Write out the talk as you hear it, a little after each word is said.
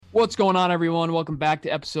What's going on, everyone? Welcome back to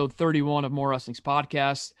episode 31 of More Wrestling's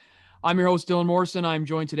podcast. I'm your host, Dylan Morrison. I'm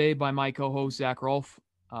joined today by my co-host, Zach Rolfe.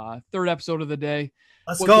 Third episode of the day.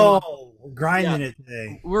 Let's What's going on? go. We're Yeah, grinding it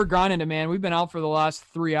today. we're grinding it, man. We've been out for the last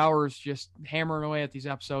 3 hours just hammering away at these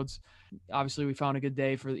episodes. Obviously, we found a good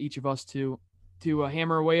day for each of us to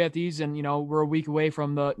hammer away at these, and we're a week away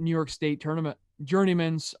from the New York State tournament,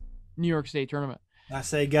 Journeymen's New York State tournament. I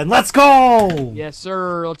say again, let's go. Yes,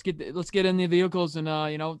 sir. Let's get in the vehicles and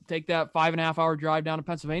take that 5.5 hour drive down to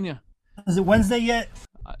Pennsylvania. Is it Wednesday yet?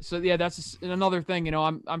 So yeah, that's another thing.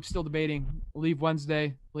 I'm still debating leave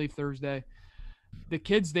Wednesday, leave Thursday. The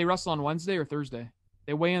kids, they wrestle on Wednesday or Thursday.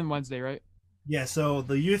 They weigh in Wednesday, right? Yeah, so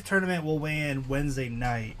the youth tournament will weigh in Wednesday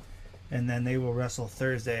night, and then they will wrestle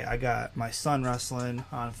Thursday. I got my son wrestling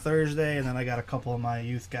on Thursday, and then I got a couple of my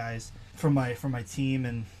youth guys from my team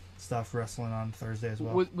and stuff wrestling on Thursday as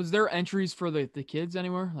well. Was there entries for the kids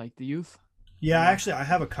anywhere, like the youth? Yeah, actually, I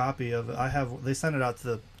have a copy of it. They sent it out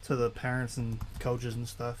to the parents and coaches and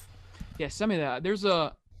stuff. Yeah, send me that. There's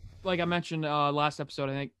like I mentioned last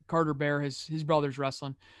episode, I think Carter Bear, his brother's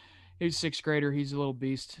wrestling. He's a sixth grader. He's a little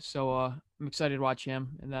beast. So I'm excited to watch him.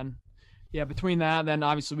 And then, yeah, between that, then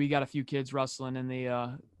obviously we got a few kids wrestling in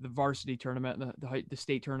the varsity tournament, the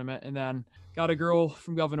state tournament, and then got a girl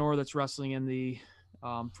from Governor that's wrestling in the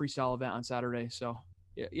freestyle event on Saturday. So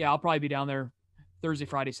yeah, I'll probably be down there Thursday,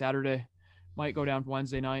 Friday, Saturday. Might go down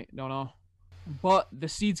Wednesday night. Don't know. But the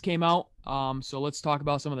seeds came out. So let's talk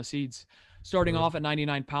about some of the seeds. Starting off at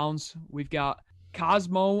 99 pounds, we've got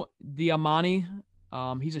Cosmo Diamani.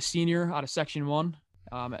 He's a senior out of Section 1.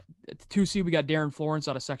 At the 2 seed, we got Darren Florence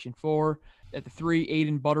out of Section 4. At the 3,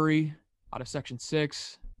 Aiden Buttery out of Section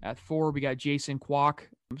 6. At 4, we got Jason Kwok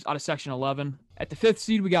out of Section 11. At the 5th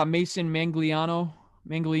seed, we got Mason Mangliano,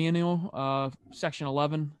 Section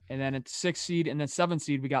 11. And then at the 6th seed and then 7th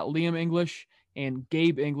seed, we got Liam English and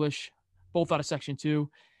Gabe English, both out of Section 2.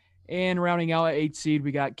 And rounding out at 8th seed,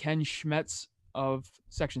 we got Ken Schmetz of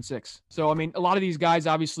Section 6. So, I mean, a lot of these guys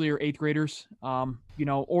obviously are 8th graders,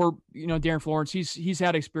 Darren Florence, he's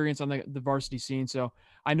had experience on the varsity scene, so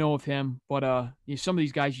I know of him. But some of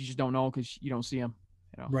these guys you just don't know because you don't see them.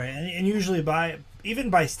 Right, and usually even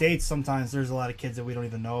by states, sometimes there's a lot of kids that we don't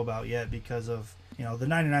even know about yet because of the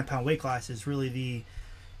 99-pound weight class is really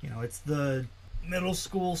it's the middle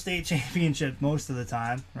school state championship most of the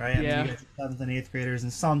time, right? I Yeah. mean, you get 7th and 8th graders,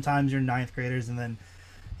 and sometimes you're 9th graders, and then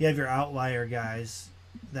you have your outlier guys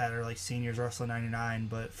that are like seniors wrestling 99.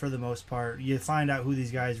 But for the most part, you find out who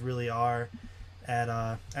these guys really are at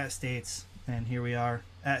states, and here we are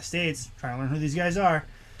at states trying to learn who these guys are.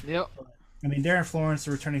 Yep. I mean, Darren Florence,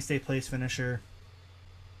 the returning state place finisher.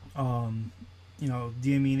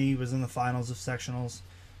 Diamini was in the finals of sectionals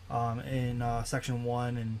in Section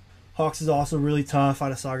 1, and Hawks is also really tough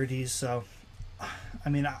out of Socrates. So, I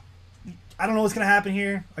mean, I don't know what's going to happen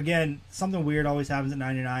here. Again, something weird always happens at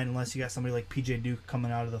 99 unless you got somebody like PJ Duke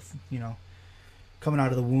coming out of the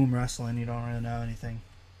womb wrestling. You don't really know anything.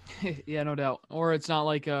 Yeah, no doubt. Or it's not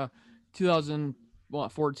like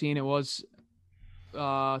 2014. It was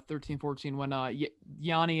 13-14 when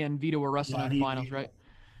Yanni and Vito were wrestling in the finals, Vito. right?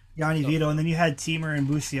 Yanni Vito, and then you had Teamer and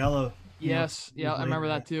Buciello. Yes, yeah, I remember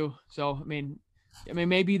that too. So I mean,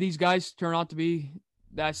 maybe these guys turn out to be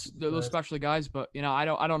those special guys, but I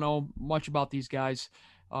don't know much about these guys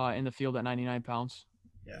in the field at 99 pounds.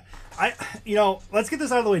 Yeah, let's get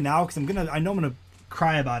this out of the way now because I know I'm gonna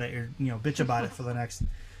cry about it or bitch about it for the next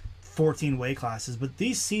 14 weight classes. But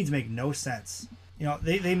these seeds make no sense.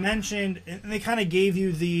 They mentioned and they kind of gave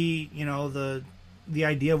you the the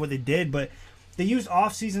idea of what they did, but they used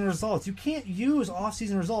off-season results. You can't use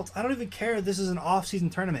off-season results. I don't even care if this is an off-season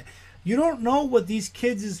tournament. You don't know what these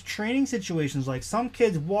kids' training situations like. Some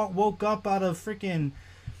kids woke up out of freaking,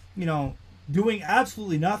 doing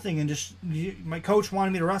absolutely nothing and just my coach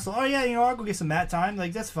wanted me to wrestle. Oh yeah, I'll go get some mat time.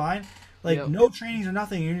 Like that's fine. Like Yep. No trainings or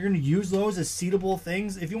nothing. You're going to use those as seedable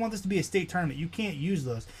things. If you want this to be a state tournament, you can't use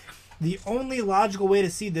those. The only logical way to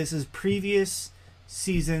see this is previous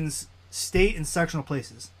seasons, state and sectional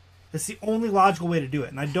places. That's the only logical way to do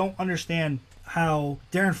it. And I don't understand how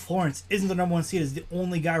Darren Florence isn't the number 1 seed, is the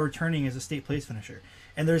only guy returning as a state place finisher.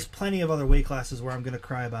 And there's plenty of other weight classes where I'm going to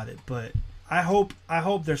cry about it. But I hope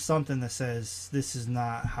there's something that says this is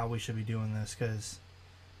not how we should be doing this. Because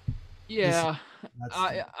yeah,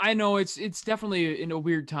 I know it's definitely in a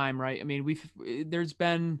weird time, right? I mean, there's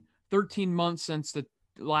been 13 months since the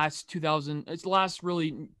last 2000. It's the last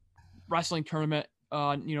really wrestling tournament,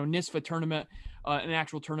 NISFA tournament, an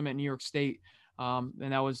actual tournament in New York State, and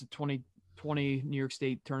that was the 2020 New York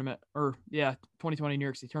State tournament, 2020 New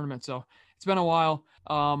York State tournament. So it's been a while.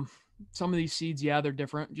 Some of these seeds, yeah, they're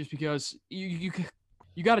different just because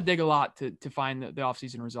you got to dig a lot to find the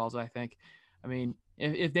offseason results, I think. I mean,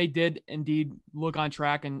 if they did indeed look on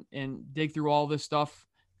track and dig through all this stuff,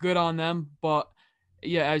 good on them. But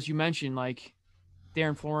yeah, as you mentioned, like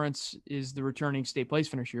Darren Florence is the returning state place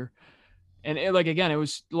finisher. And like, again, it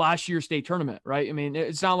was last year's state tournament, right? I mean,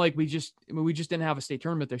 it's not like we just didn't have a state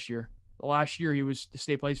tournament this year. Last year, he was the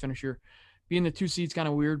state place finisher. Being the 2 seed's kind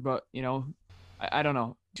of weird, but, I don't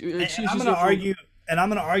know. And I'm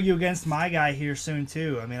gonna argue, against my guy here soon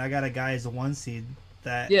too. I mean, I got a guy as a 1 seed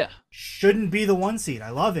that shouldn't be the 1 seed. I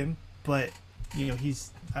love him, but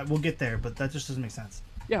he's. We'll get there, but that just doesn't make sense.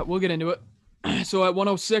 Yeah, we'll get into it. So at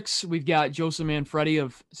 106, we've got Joseph Manfredi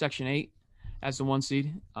of Section 8 as the 1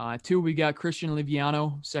 seed. At 2, we got Christian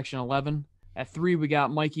Liviano, Section 11. At 3, we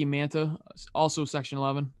got Mikey Manta, also Section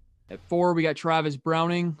 11. At 4, we got Travis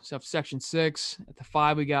Browning, Section 6. At the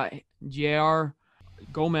 5, we got J.R.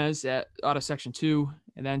 Gomez out of Section 2.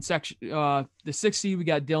 And then the 6th seed, we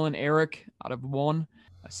got Dylan Eric out of 1.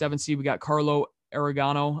 7th seed, we got Carlo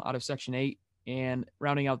Aragano out of Section 8. And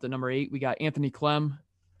rounding out the number 8, we got Anthony Clem,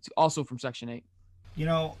 also from Section 8.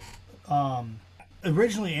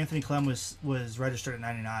 Originally Anthony Clem was registered at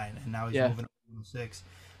 99, and now he's moving up to 106.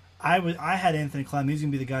 I had Anthony Clem. He's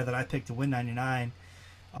gonna be the guy that I picked to win 99.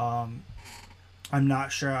 I'm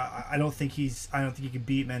not sure. I don't think he can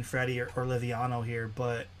beat Manfredi or Liviano here,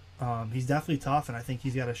 but he's definitely tough, and I think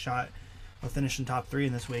he's got a shot of finishing top 3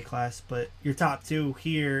 in this weight class. But your top 2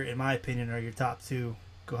 here, in my opinion, are your top 2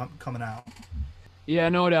 coming out. Yeah,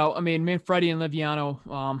 no doubt. I mean, Manfredi and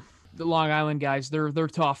Liviano, the Long Island guys, they're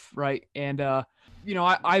tough, right? And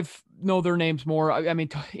I've know their names more. I mean,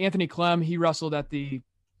 Anthony Clem, he wrestled at the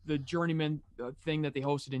Journeymen thing that they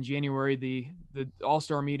hosted in January, the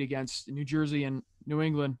All-Star meet against New Jersey and New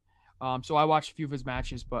England. So I watched a few of his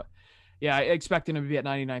matches, but yeah, I expected him to be at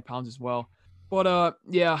 99 pounds as well. But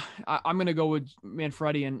I'm gonna go with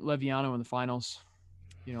Manfredi and Liviano in the finals.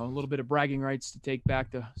 A little bit of bragging rights to take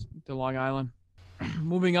back to Long Island.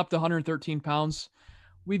 Moving up to 113 pounds,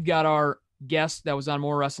 we've got our guest that was on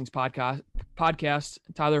More Wrestling's podcast,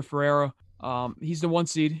 Tyler Ferreira. He's the 1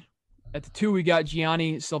 seed. At the 2, we got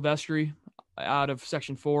Gianni Silvestri out of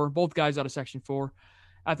Section 4. Both guys out of Section 4.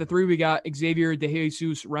 At the 3, we got Xavier De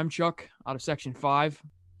Jesus Remchuk out of Section 5.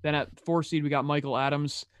 Then at 4 seed, we got Michael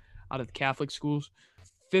Adams out of the Catholic schools.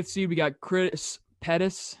 5th seed, we got Chris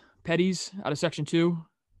Pettis out of Section 2.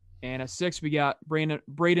 And at 6, we got Braden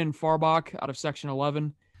Farbach out of Section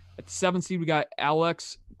 11. At the 7th seed, we got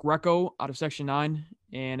Alex Greco out of Section 9.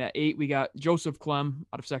 And at 8, we got Joseph Clem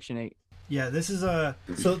out of Section 8. Yeah, this is another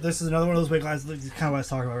one of those weight classes. This is kind of what I was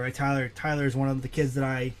talking about, right? Tyler is one of the kids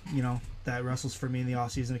that that wrestles for me in the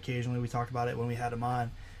off season occasionally. We talked about it when we had him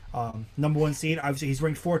on. Number 1 seed, obviously he's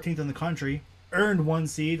ranked 14th in the country, earned 1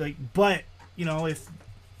 seed, but if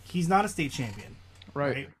he's not a state champion,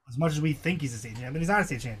 right? As much as we think he's a state champion, he's not a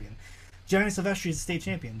state champion. Gianni Silvestri is a state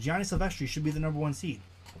champion. Gianni Silvestri should be the number 1 seed.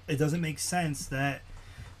 It doesn't make sense that,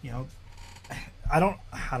 I don't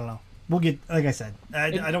know. We'll get, like I said,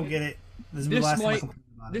 I don't get it.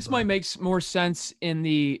 This might make more sense in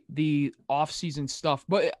the off-season stuff,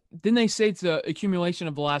 but didn't they say it's the accumulation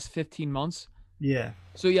of the last 15 months? Yeah.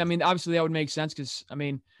 So yeah, I mean, obviously that would make sense because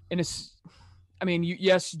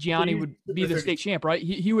yes, Gianni would be the state champ, right?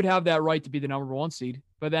 He would have that right to be the number 1 seed.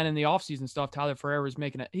 But then in the off-season stuff, Tyler Ferreira is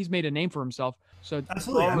he's made a name for himself. So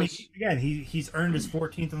absolutely, I mean, again, he's earned his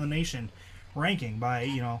 14th in the nation ranking by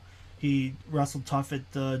he wrestled tough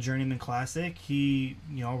at the Journeyman Classic. He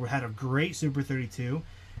had a great Super 32.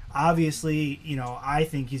 Obviously, I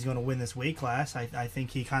think he's going to win this weight class. I think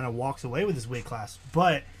he kind of walks away with this weight class.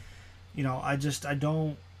 But I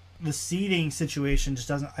don't. The seeding situation just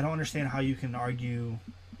doesn't. I don't understand how you can argue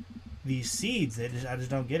these seeds. I just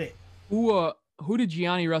don't get it. Who did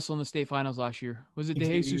Gianni wrestle in the state finals last year? Was it De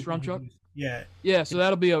Jesus Rumchuk? Yeah. Yeah. So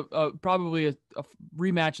that'll be probably a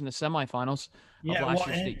rematch in the semifinals. Yeah.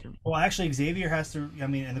 Actually, Xavier has to. I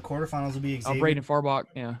mean, in the quarterfinals will be Xavier. Braden Farbach.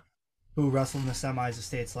 Yeah. Who wrestled in the semis of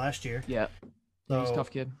states last year? Yeah. So he's a tough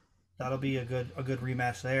kid. That'll be a good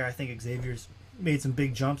rematch there. I think Xavier's made some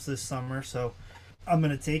big jumps this summer, so I'm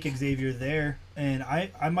gonna take Xavier there, and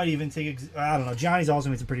I might even take. I don't know. Johnny's also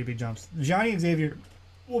made some pretty big jumps. Johnny and Xavier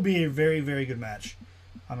will be a very, very good match.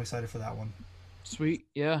 I'm excited for that one. Sweet,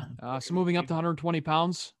 yeah. So moving up to 120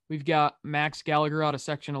 pounds, we've got Max Gallagher out of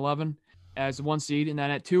Section 11 as the 1 seed, and then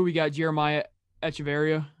at 2 we got Jeremiah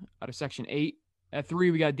Echeverria out of Section 8. At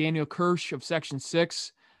 3 we got Daniel Kirsch of Section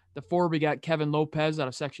 6. The 4 we got Kevin Lopez out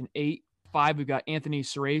of Section 8. 5 we got Anthony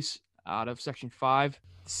Ceres out of Section 5.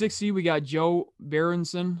 The 6th seed we got Joe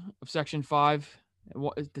Berenson of Section 5.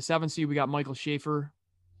 The 7th seed we got Michael Schaefer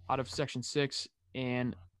out of Section 6.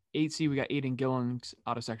 And 8 seed, we got Aiden Gillens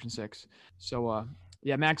out of Section 6. So,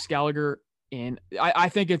 yeah, Max Gallagher. And I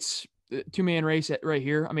think it's a two-man race right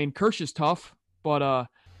here. I mean, Kirsch is tough, but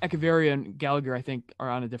Echeverria and Gallagher, I think, are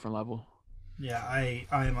on a different level. Yeah,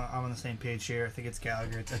 I'm on the same page here. I think it's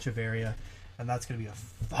Gallagher, it's Echeverria, and that's going to be a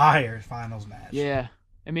fire finals match. Yeah.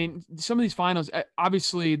 I mean, some of these finals,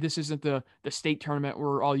 obviously, this isn't the state tournament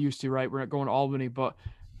we're all used to, right? We're not going to Albany, but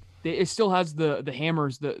it still has the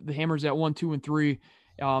hammers, the hammers at 1, 2, and 3.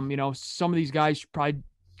 Some of these guys probably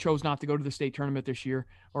chose not to go to the state tournament this year,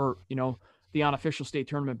 or the unofficial state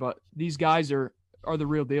tournament. But these guys are the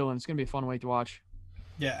real deal, and it's going to be a fun way to watch.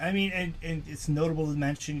 Yeah, I mean, and it's notable to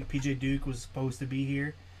mention PJ Duke was supposed to be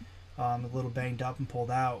here, a little banged up and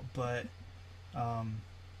pulled out, but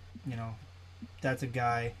that's a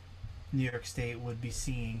guy New York State would be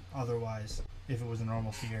seeing otherwise if it was a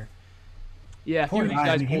normal year. Yeah, few of these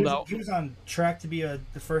guys pulled out. He was on track to be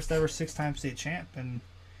the first ever 6-time state champ, and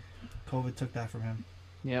COVID took that from him.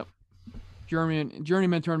 Yep.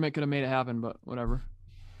 Journeyman tournament could have made it happen, but whatever.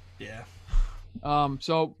 Yeah.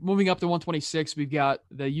 So moving up to 126, we've got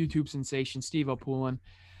the YouTube sensation Steve O'Poulin.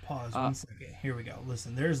 Pause 1 second. Here we go.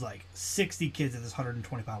 Listen, there's like 60 kids in this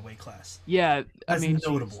 120-pound weight class. Yeah, that's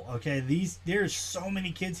notable. Okay, there's so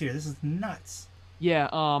many kids here. This is nuts. Yeah.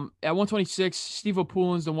 At 126, Steve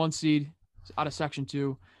O'Poulin's the 1 seed out of Section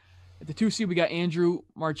 2. At the 2 seed, we got Andrew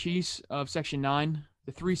Marchese of Section 9.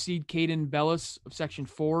 The 3 seed, Caden Bellis of Section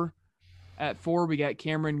 4. At 4, we got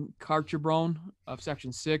Cameron Carchabrone of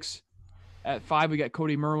Section 6. At 5, we got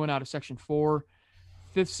Cody Merwin out of Section 4.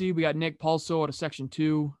 5th seed, we got Nick Pulso out of Section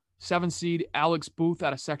 2. 7th seed, Alex Booth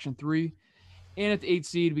out of Section 3. And at the 8th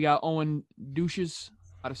seed, we got Owen Douches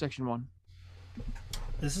out of Section 1.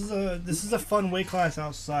 This is a fun weight class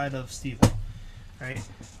outside of Steve, right?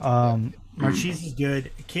 Marchese is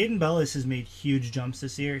good. Caden Bellis has made huge jumps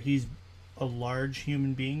this year. He's a large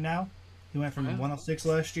human being now. He went from 106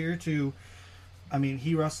 last year to, I mean,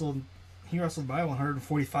 he wrestled by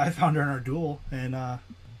 145 pounder in our duel, and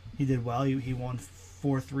he did well. He won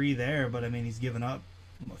 4-3 there, but I mean, he's given up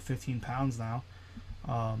 15 pounds now.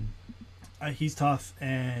 He's tough,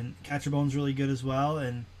 and Catcherbone's really good as well,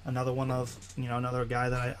 and another guy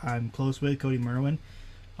that I'm close with, Cody Merwin.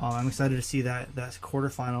 I'm excited to see that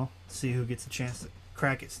quarterfinal, see who gets a chance to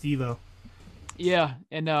crack at Steve-O. Yeah,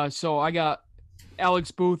 and so I got Alex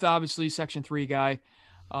Booth, obviously Section 3 guy.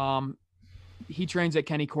 He trains at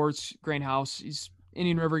Kenny Courts Grain House. He's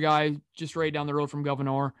Indian River guy, just right down the road from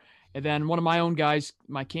Governor. And then one of my own guys,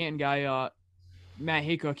 my Canton guy, Matt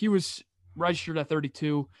Haycock, he was registered at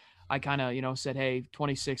 32. I kind of, said, hey,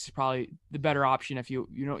 26 is probably the better option if you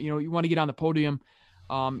want to get on the podium.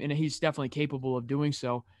 And he's definitely capable of doing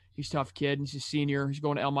so. He's a tough kid. He's a senior. He's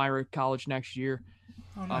going to Elmira College next year.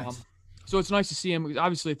 Oh, nice. So it's nice to see him.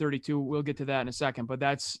 Obviously, 32. We'll get to that in a second, but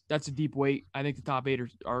that's a deep weight. I think the top 8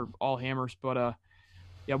 are all hammers. But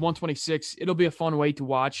yeah, 126. It'll be a fun way to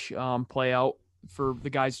watch play out for the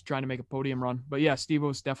guys trying to make a podium run. But yeah,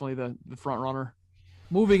 Steve-O's definitely the front runner.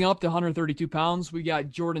 Moving up to 132 pounds, we got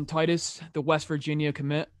Jordan Titus, the West Virginia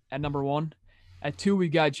commit, at number 1. At 2, we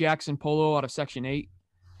got Jackson Polo out of Section 8.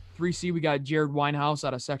 3C, we got Jared Winehouse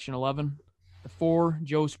out of Section 11. The 4,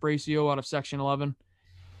 Joe Spracio out of Section 11.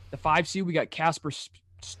 The 5C, we got Casper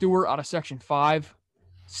Stewart out of Section 5.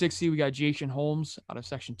 6C, we got Jason Holmes out of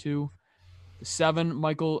Section 2. The 7,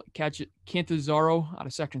 Michael Cantazaro out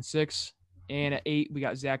of Section 6. And at 8, we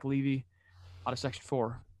got Zach Levy out of Section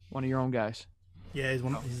 4. One of your own guys. Yeah, he's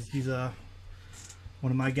one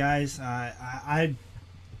of my guys. I'm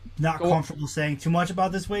not comfortable saying too much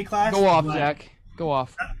about this weight class. Go off, Zach. Go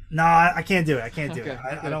off. No, I can't do it. I can't do it.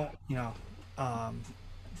 I don't,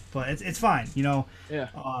 but it's fine.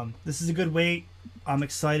 Yeah. This is a good weight. I'm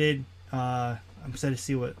excited. I'm excited to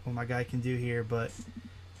see what my guy can do here. But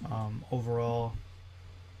overall,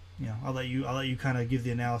 I'll let you kind of give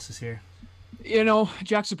the analysis here.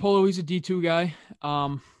 Jackson Polo, he's a D2 guy.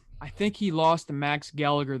 I think he lost to Max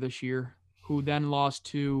Gallagher this year, who then lost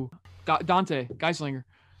to Dante Geislinger.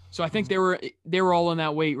 So I think they were all in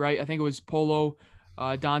that weight, right? I think it was Polo,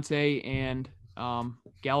 Dante, and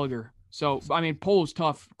Gallagher. So I mean, Polo's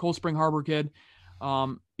tough. Cold Spring Harbor kid.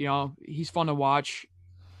 He's fun to watch.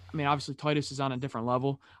 I mean, obviously Titus is on a different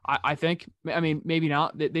level. I think. I mean, maybe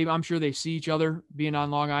not. I'm sure they see each other being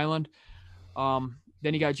on Long Island.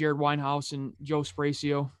 Then you got Jared Winehouse and Joe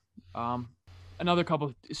Spracio. Another couple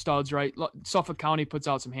of studs, right? Suffolk County puts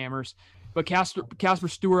out some hammers. But Casper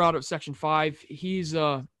Stewart out of Section 5, he's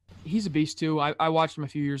a beast too. I watched him a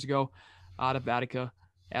few years ago out of Attica.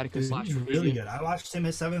 He's really good. I watched him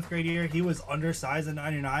his 7th grade year. He was undersized at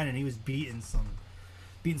 99, and he was beating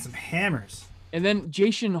some hammers. And then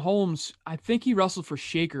Jason Holmes, I think he wrestled for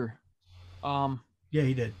Shaker. Um, Yeah,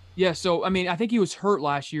 he did. yeah, so I mean, I think he was hurt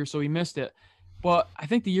last year, so he missed it. But I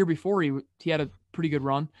think the year before he had a pretty good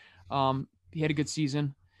run. He had a good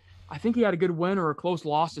season. I think he had a good win or a close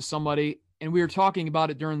loss to somebody, and we were talking about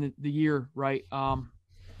it during the year, right?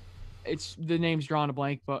 It's the name's drawing a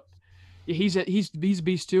blank, but yeah, he's a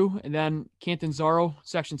beast too. And then Canton Zaro,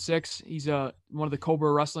 Section 6, he's one of the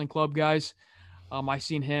Cobra Wrestling Club guys. I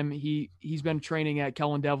seen him. He's been training at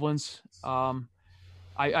Kellen Devlin's.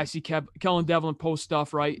 I see Kellen Devlin post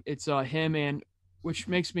stuff, right? It's him, and which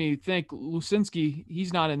makes me think Lusinski,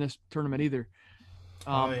 he's not in this tournament either.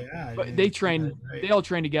 Oh yeah, I But didn't even see that. they Right. all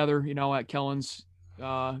train together, at Kellen's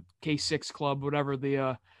K6 club, whatever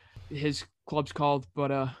his club's called.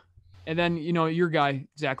 But and then your guy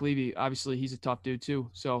Zach Levy, obviously he's a tough dude too.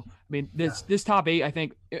 So I mean Yeah. this top eight, I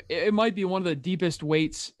think it might be one of the deepest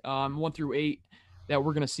weights, 1 through 8, that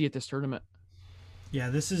we're gonna see at this tournament. Yeah,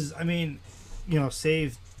 this is. I mean,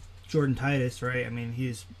 save Jordan Titus, right? I mean,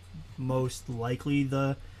 he's most likely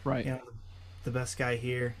the Right. the best guy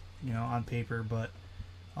here, on paper. But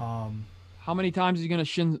How many times is he gonna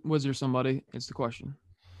shin wizard somebody? It's the question.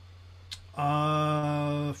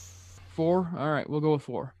 uh, 4. All right, we'll go with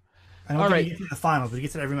 4. I don't All think right. he gets to the finals, but he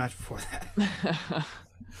gets to every match before that.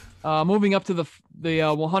 Moving up to the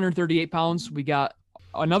 138 pounds, we got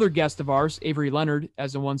another guest of ours, Avery Leonard,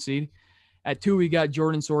 as the 1 seed. At 2, we got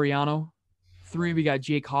Jordan Soriano. 3, we got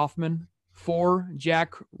Jake Hoffman. 4,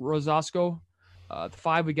 Jack Rosasco.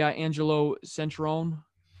 5, we got Angelo Centrone.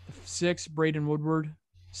 6, Braden Woodward.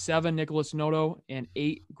 7, Nicholas Noto. And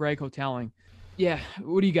 8, Greg Hotelling. Yeah,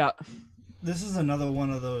 what do you got? This is another one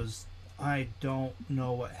of those. I don't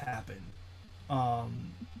know what happened.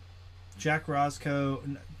 Um, Jack Roscoe,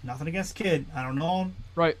 nothing against the kid. I don't know him,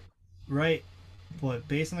 Right. right? But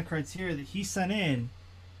based on the criteria that he sent in,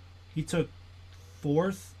 he took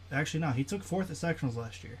fourth. Actually, no, he took fourth at sectionals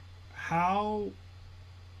last year. How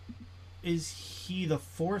is he the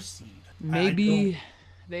 4 seed? I don't. Maybe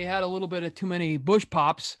they had a little bit of too many bush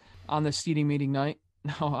pops on the seating meeting night.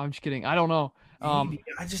 No, I'm just kidding. I don't know. Maybe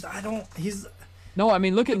I don't. He's No, I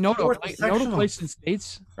mean, look at Noto. fourth at Noto sectionals. placed in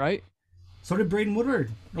states, right? So did Braden Woodward.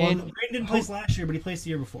 Well, And Braden didn't place last year, but he placed the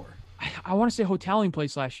year before. I want to say Hotelling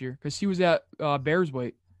placed last year because he was at Bears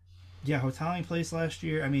weight. Yeah, Hotelling placed last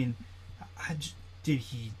year. I mean, did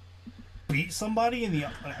he beat somebody in the?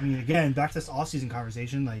 I mean, again, back to this off-season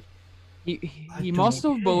conversation. Like, He must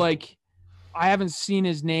have, but like I haven't seen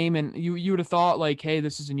his name, and you would have thought like, hey,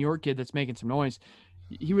 this is a New York kid that's making some noise.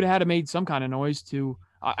 He would have had to made some kind of noise to.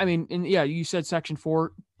 I mean, and yeah, you said Section 4,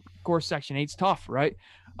 of course, Section 8's tough, right?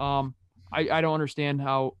 I don't understand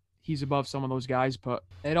how he's above some of those guys, but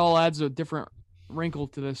it all adds a different wrinkle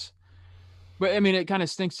to this. But I mean, it kind of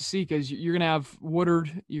stinks to see because you're gonna have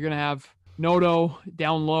Woodard, you're gonna have Noto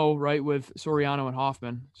down low, right, with Soriano and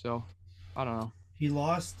Hoffman. So I don't know. he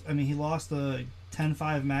lost. I mean, he lost a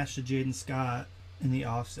 10-5 match to Jaden Scott in the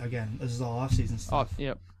off. Again, this is all off-season Oh, stuff.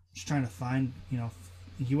 yep. Just trying to find.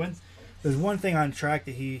 He went. There's one thing on track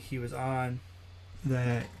that he was on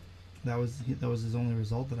that was his only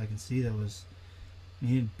result that I can see. That was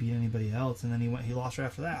he didn't beat anybody else, and then he lost right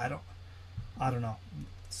after that. I don't know.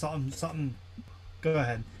 Something. Go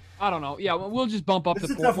ahead. I don't know. Yeah, we'll just bump up This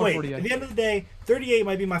to is a tough weight. 148. At the end of the day, 38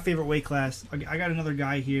 might be my favorite weight class. I got another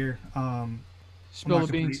guy here. Spill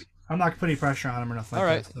the beans. I'm not gonna put any pressure on him or nothing All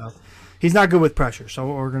like right. that. So he's not good with pressure, so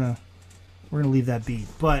we're gonna leave that be.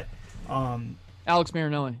 But Alex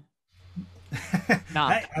Marinelli.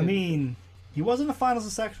 Not. I mean, he was in the finals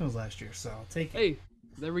of sectionals last year, so I'll take it. Hey,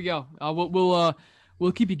 there we go.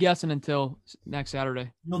 We'll keep you guessing until next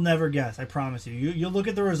Saturday. You'll never guess. I promise you. You'll look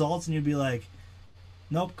at the results and you'll be like,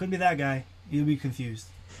 nope, couldn't be that guy. You'll be confused.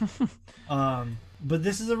 But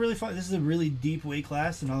this is a really fun. This is a really deep weight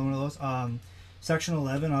class. Another one of those. Section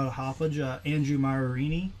 11 out of Hoppage, Andrew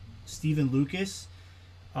Mararini, Stephen Lucas,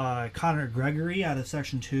 Connor Gregory out of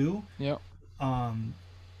Section 2. Yep.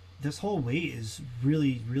 This whole weight is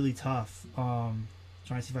really, really tough.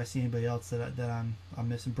 Trying to see if I see anybody else that I'm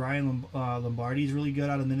missing. Brian Lombardi is really good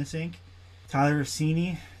out of Minnesink. Tyler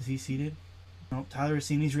Rossini, is he seated? No, Tyler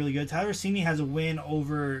Rossini's really good. Tyler Rossini has a win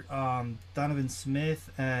over Donovan Smith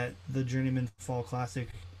at the Journeymen Fall Classic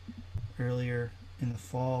earlier in the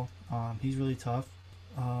fall. He's really tough.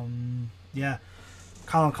 Yeah,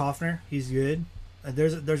 Colin Kaufner, he's good.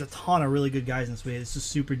 There's a ton of really good guys in this weight. It's a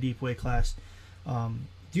super deep weight class.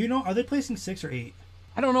 Do you know, are they placing 6 or 8?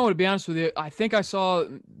 I don't know, to be honest with you. I think I saw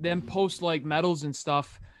them post like medals and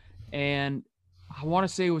stuff, and I want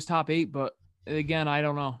to say it was top 8, but again, I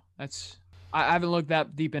don't know. I haven't looked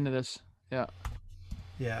that deep into this. Yeah.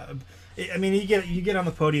 Yeah. I mean, you get on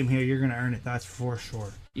the podium here, you're gonna earn it. That's for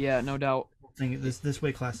sure. Yeah, no doubt. This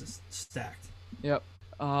weight class is stacked. Yep.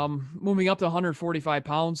 Moving up to 145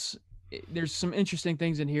 pounds, there's some interesting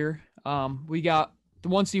things in here. We got the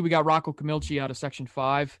 1 seed, we got Rocco Camilchi out of Section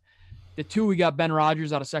 5. The 2, we got Ben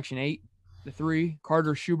Rogers out of Section 8. The 3,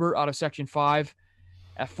 Carter Schubert out of Section 5.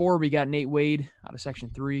 At 4, we got Nate Wade out of Section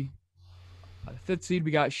 3. The 5th seed,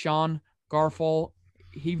 we got Sean Garfall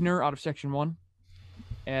Heavner out of Section 1.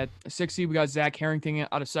 At 6th seed, we got Zach Harrington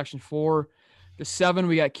out of Section 4. The 7,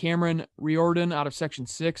 we got Cameron Riordan out of Section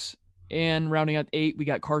 6. And rounding out 8, we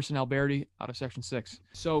got Carson Alberti out of Section 6.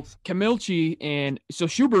 So Camilchi so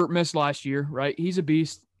Schubert missed last year, right? He's a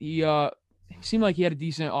beast. He seemed like he had a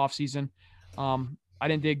decent offseason. I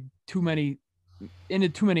didn't dig too many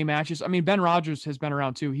matches. I mean, Ben Rogers has been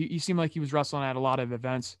around too. He seemed like he was wrestling at a lot of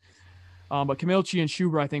events. But Camilchi and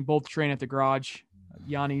Schubert, I think, both train at the garage.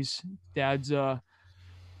 Yanni's dad's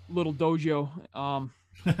little dojo.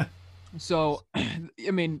 So,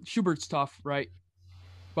 I mean, Schubert's tough, right?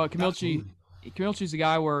 But Camilchi's the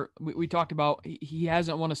guy where we talked about he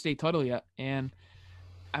hasn't won a state title yet. And,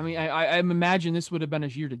 I mean, I imagine this would have been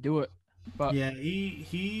his year to do it. But yeah,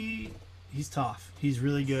 he's tough. He's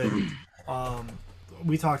really good.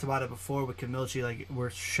 We talked about it before with Camilchi. Like, we're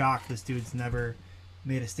shocked this dude's never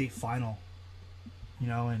made a state final.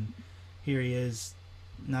 And here he is.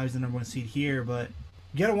 Now he's the number 1 seed here, but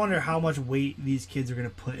you gotta wonder how much weight these kids are gonna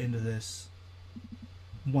put into this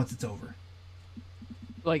once it's over.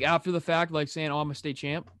 Like after the fact, like saying, "Oh, I'm a state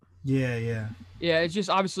champ." Yeah. It's just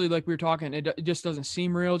obviously like we were talking. It just doesn't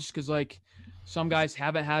seem real, just because like some guys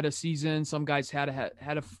haven't had a season, some guys had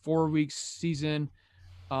a 4 week season.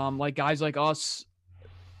 Like guys like us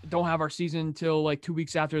don't have our season until like 2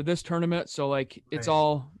 weeks after this tournament. So like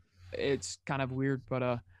it's kind of weird,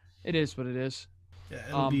 but it is what it is.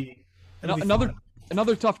 Yeah,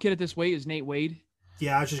 another tough kid at this weight is Nate Wade.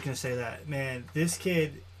 Yeah, I was just gonna say that. Man, this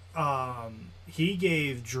kid, he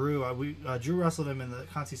gave Drew. Drew wrestled him in the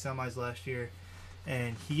Conti semis last year,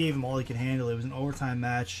 and he gave him all he could handle. It was an overtime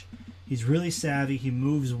match. He's really savvy. He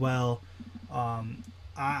moves well.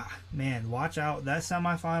 Man, watch out that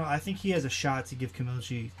semifinal. I think he has a shot to give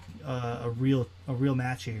Camilchi a real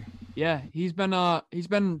match here. Yeah, he's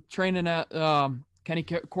been training at Kenny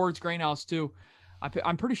Cord's Grain House too.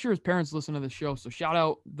 I'm pretty sure his parents listen to the show, so shout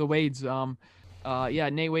out the Wades.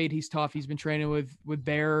 Nate Wade, he's tough. He's been training with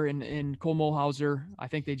Bear and Cole Mulhauser. I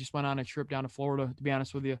think they just went on a trip down to Florida, to be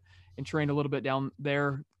honest with you, and trained a little bit down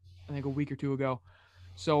there, I think a week or two ago.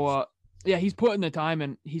 So, he's putting the time,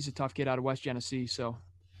 and he's a tough kid out of West Genesee. So,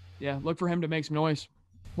 yeah, look for him to make some noise.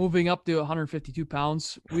 Moving up to 152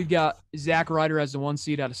 pounds, we've got Zach Ryder as the 1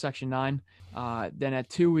 seed out of Section 9. Then at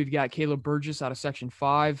 2, we've got Caleb Burgess out of Section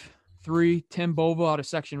 5. 3, Tim Bova out of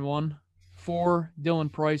Section 1. 4,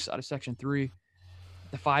 Dylan Price out of Section 3. At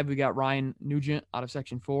the 5, we got Ryan Nugent out of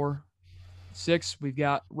Section 4. 6, we've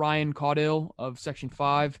got Ryan Caudill of Section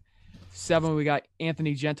 5. 7, we got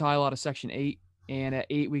Anthony Gentile out of Section 8. And at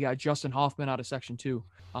 8, we got Justin Hoffman out of Section 2.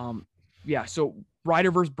 So Ryder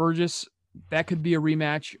versus Burgess, that could be a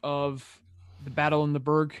rematch of the Battle in the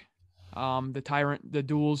Berg, the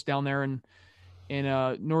duels down there in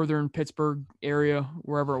northern Pittsburgh area,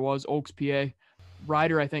 wherever it was, Oaks, PA.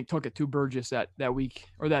 Ryder, I think, took it to Burgess that week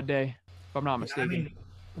or that day, if I'm not mistaken. I mean,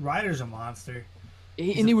 Ryder's a monster.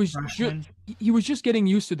 He was just getting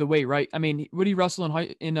used to the weight, right? I mean, what did he wrestle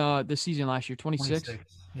in the season last year? 26?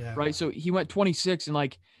 Yeah. Right. So he went 26 and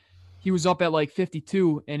like he was up at like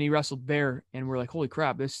 52 and he wrestled Bear, and we're like, holy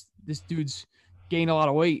crap, this dude's gained a lot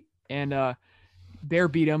of weight. And Bear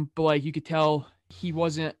beat him, but like you could tell he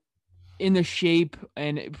wasn't in the shape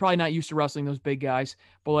and probably not used to wrestling those big guys.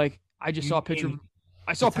 But like I saw a picture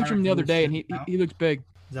of him the other day, and he looks big.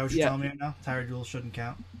 Is that what you're telling me right now? Tire duels shouldn't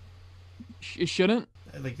count. It shouldn't.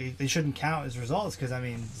 Like they shouldn't count as results because I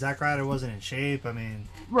mean Zach Ryder wasn't in shape. I mean,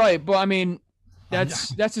 right, but I mean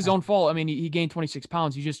that's his own fault. I mean he gained 26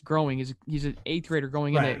 pounds. He's just growing. He's an 8th grader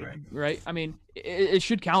going in it, right? I mean it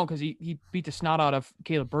should count because he beat the snot out of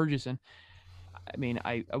Caleb Burgess, and I mean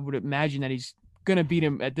I would imagine that he's gonna beat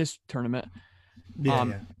him at this tournament.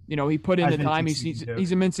 Yeah. He put in the time.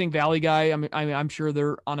 He's a Mincing Valley guy. I'm sure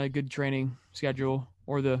they're on a good training schedule,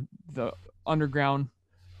 or the underground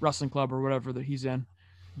wrestling club or whatever that he's in.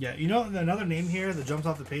 Yeah, another name here that jumps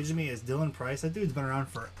off the page to me is Dylan Price. That dude's been around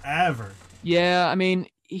forever. Yeah, I mean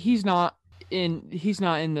he's not in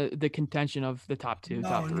the contention of the top 2,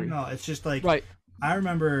 top 3. No, it's just like right. I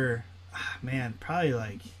remember, man, probably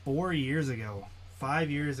like 5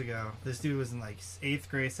 years ago, this dude was in like 8th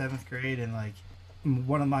grade, 7th grade, and like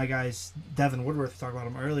one of my guys, Devin Woodworth, talked about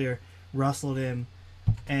him earlier, wrestled him,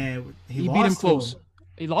 and he beat him close.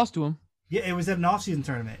 He lost to him. Yeah, it was at an off-season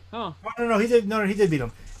tournament. Oh, Oh, no, he did. No, he did beat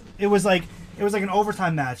him. It was like an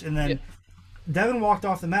overtime match, and yeah, then Devin walked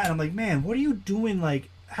off the mat, and I'm like, man, what are you doing? Like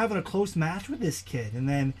having a close match with this kid? And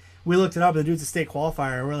then we looked it up, and the dude's a state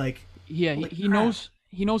qualifier. And we're like, yeah. holy He crap.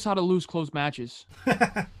 knows how to lose close matches.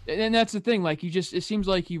 And that's the thing. Like it seems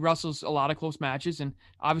like he wrestles a lot of close matches, and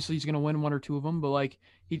obviously he's gonna win one or two of them. But like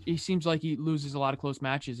he seems like he loses a lot of close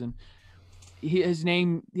matches, and his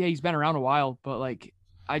name, yeah, he's been around a while. But like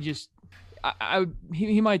I just,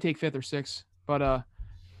 he might take fifth or sixth. But I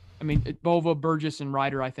mean, Bova, Burgess, and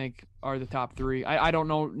Ryder, I think, are the top three. I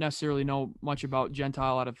don't necessarily know much about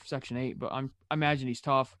Gentile out of Section 8, but I imagine he's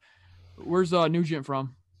tough. Where's Nugent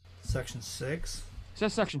from? Section 6. It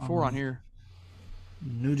says Section 4 on here.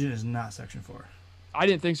 Nugent is not Section 4. I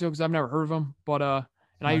didn't think so because I've never heard of him, but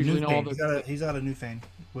and I usually know all the. He's out of Newfane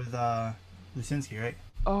with Lucinski, right?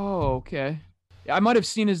 Oh, okay. Yeah, I might have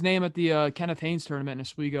seen his name at the Kenneth Haynes tournament in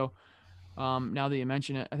Oswego. Now that you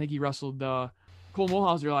mention it, I think he wrestled Cole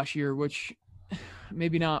Mulhauser last year, which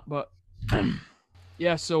maybe not, but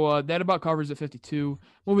yeah. So that about covers at 52.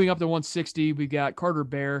 Moving up to 160, we got Carter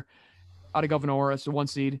Bear out of Governor. That's the 1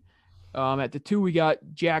 seed. At the 2, we got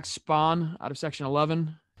Jack Spahn out of Section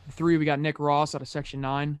 11. The 3, we got Nick Ross out of Section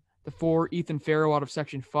 9. The 4, Ethan Farrow out of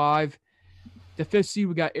Section 5. The 5th seed,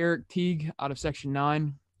 we got Eric Teague out of Section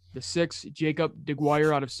 9. The 6, Jacob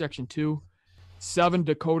DeGuire out of Section 2. 7,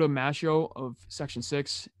 Dakota Masho of Section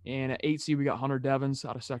 6. And at 8 seed, we got Hunter Devins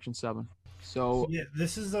out of Section 7. So yeah,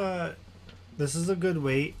 this is a good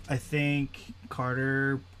weight. I think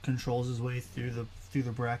Carter controls his way through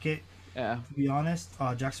the bracket. yeah, To be honest,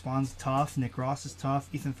 Jack Spawn's tough. Nick Ross is tough.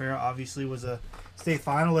 Ethan Farrell obviously was a state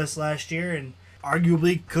finalist last year and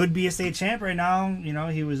arguably could be a state champ right now. You know,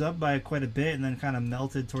 he was up by quite a bit and then kind of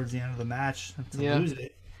melted towards the end of the match to lose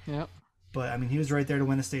it. yeah. But I mean, he was right there to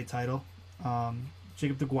win a state title.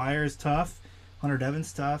 Jacob DeGuire is tough. Hunter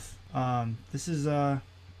Devon's tough. This is a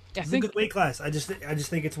good weight class. I just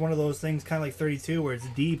think it's one of those things, kind of like 32, where it's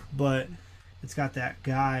deep, but it's got that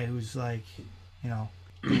guy who's like, you know,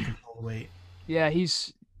 can control the weight. Yeah,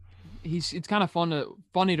 he's it's kind of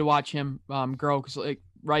funny to watch him grow because like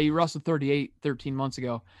right, he wrestled 38 13 months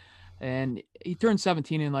ago, and he turned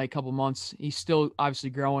 17 in like a couple months. He's still obviously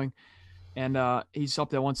growing, and he's up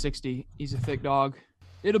to 160. He's a thick dog.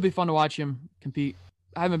 It'll be fun to watch him compete.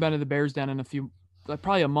 I haven't been to the Bears Den in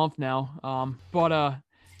probably a month now. But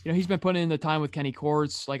you know, he's been putting in the time with Kenny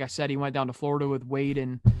Cords. Like I said, he went down to Florida with Wade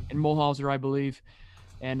and Mulhauser, I believe,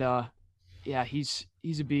 and yeah, he's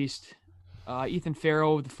a beast. Ethan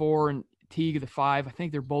Farrow, the 4, and Teague, the 5. I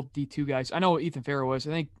think they're both D2 guys. I know what Ethan Farrow is.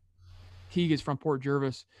 I think Teague is from Port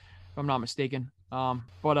Jervis, if I'm not mistaken.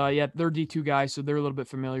 But yeah, they're D2 guys, so they're a little bit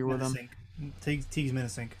familiar with him. Teague's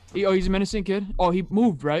Minnesink. He's a Menacing kid. Oh, he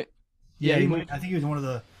moved, right? Yeah, he moved. I think he was one of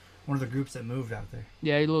the groups that moved out there.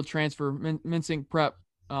 Yeah, a little transfer, Minsink prep.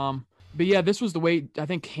 But yeah, this was the weight I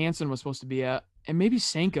think Hansen was supposed to be at, and maybe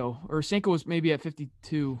Senko was maybe at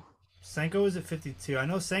 52. Senko is at 52. I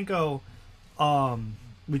know Senko.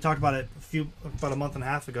 We talked about it about a month and a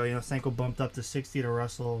half ago. You know, Senko bumped up to 60 to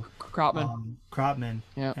wrestle Kropman.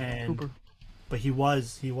 Yeah, and Cooper. But he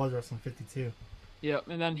was wrestling 52. Yeah,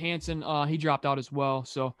 and then Hansen, he dropped out as well.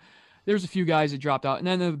 So there's a few guys that dropped out, and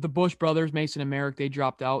then the Bush brothers, Mason and Merrick, they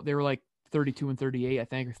dropped out. They were like 32 and 38, I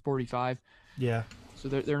think, or 45. Yeah. So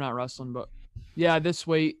they're not wrestling, but yeah, this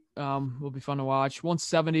weight will be fun to watch.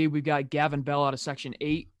 170, we've got Gavin Bell out of Section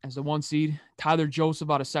 8 as the 1 seed. Tyler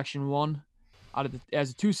Joseph out of Section 1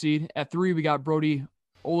 as a 2 seed. At 3, we got Brody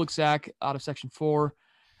Oleksak out of Section 4.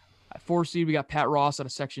 At 4 seed, we got Pat Ross out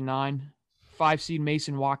of Section 9. 5 seed,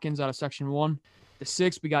 Mason Watkins out of Section 1. The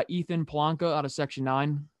 6, we got Ethan Polanka out of Section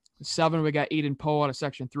 9. The 7, we got Aiden Poe out of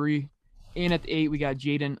Section 3. And at the 8, we got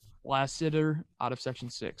Jaden Lassiter out of Section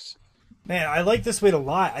 6. Man, I like this weight a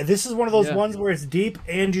lot. This is one of those ones where it's deep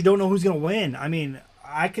and you don't know who's going to win. I mean,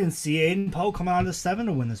 I can see Aiden Poe coming out of the 7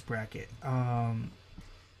 to win this bracket. I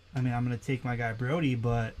mean, I'm going to take my guy Brody,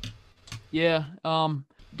 but... Yeah,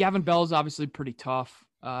 Gavin Bell is obviously pretty tough.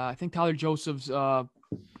 I think Tyler Joseph's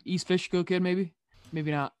East Fishkill kid, maybe?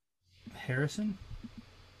 Maybe not. Harrison?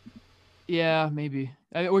 Yeah, maybe.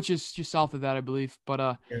 Which is just south of that, I believe.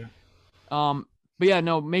 But yeah,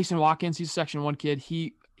 no, Mason Watkins, he's a Section 1 kid.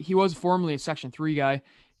 He was formerly a Section 3 guy.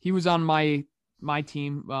 He was on my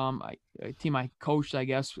team, a team I coached, I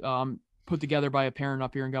guess, put together by a parent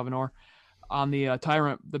up here in Governor on the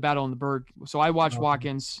the Battle in the Berg. So I watched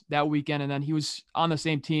Watkins that weekend, and then he was on the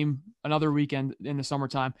same team another weekend in the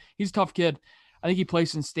summertime. He's a tough kid. I think he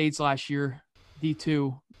placed in states last year,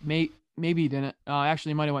 D2. Maybe he didn't. Actually,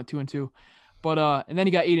 he might have went 2-2. But and then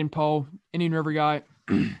he got Aiden Poe, Indian River guy.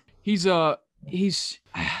 he's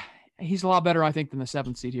he's a lot better, I think, than the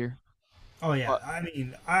 7th seed here. Oh yeah, But I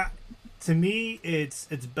mean, to me, it's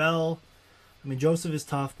Bell. I mean, Joseph is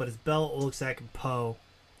tough, but it's Bell, Olaksak, and Poe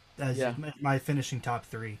as yeah, my finishing top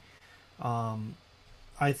three. Um,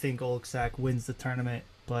 I think Olaksak wins the tournament,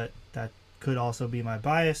 but that could also be my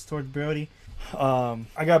bias towards Brody.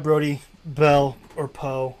 I got Brody, Bell, or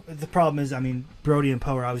Poe. The problem is, I mean, Brody and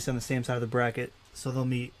Poe are obviously on the same side of the bracket, so they'll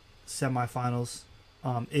meet semifinals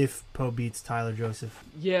if Poe beats Tyler Joseph.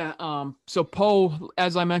 yeah. So Poe,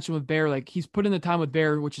 as I mentioned with Bear, like he's put in the time with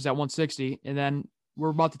Bear, which is at 160, and then we're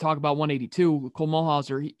about to talk about 182. Cole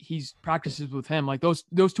Mulhauser, he's practices with him. Like those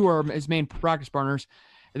two are his main practice partners,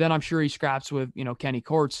 and then I'm sure he scraps with Kenny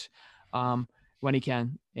Courts when he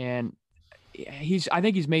can, and I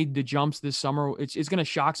think he's made the jumps this summer. It's going to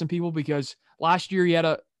shock some people because last year he had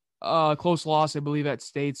a close loss, I believe, at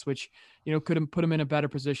States, which could have put him in a better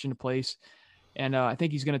position to place. And I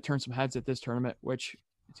think he's going to turn some heads at this tournament, which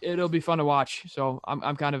it'll be fun to watch. So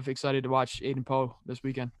I'm kind of excited to watch Aiden Poe this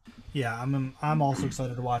weekend. Yeah, I'm also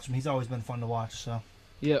excited to watch him. He's always been fun to watch. So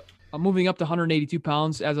Yeah. I'm moving up to 182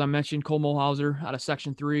 pounds. As I mentioned, Cole Mulhauser out of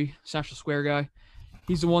Section 3, Central Square guy.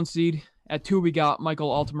 He's the 1 seed. At 2, we got Michael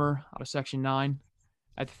Altimer out of Section 9.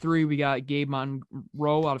 At 3, we got Gabe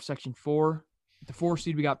Monroe out of Section 4. At the 4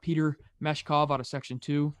 seed, we got Peter Meshkov out of Section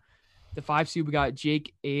 2. At the 5 seed, we got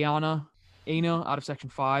Jake Aina out of Section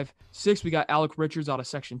 5. 6, we got Alec Richards out of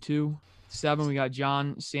Section 2. 7, we got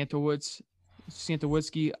John Santowitzki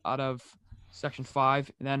out of Section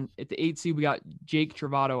 5. And then at the 8 seed, we got Jake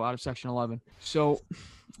Travato out of Section 11. So,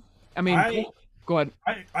 I mean, go ahead.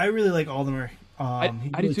 I really like Aldemer. He's I do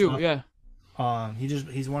really too, tough. yeah.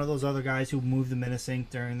 He's one of those other guys who moved the Minnesink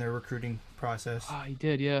during their recruiting process. Oh, he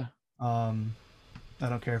did, yeah. I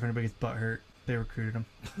don't care if anybody gets butt hurt. They recruited him.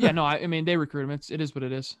 Yeah, no, I mean they recruit him. It is what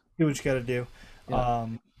it is. Do what you got to do. Yeah.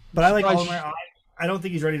 But I like Aldemer. I don't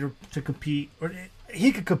think he's ready to compete. Or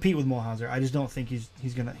he could compete with Mulhauser. I just don't think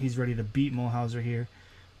he's ready to beat Mulhauser here.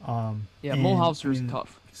 Mulhauser is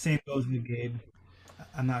tough. Same goes with Gabe.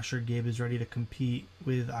 I'm not sure Gabe is ready to compete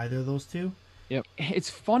with either of those two. Yep. It's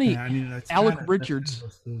funny. Yeah, I mean, Alec Richards.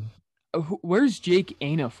 Where's Jake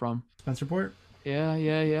Aina from? Spencerport?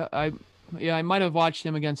 Yeah. I might have watched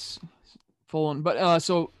him against Fulham. But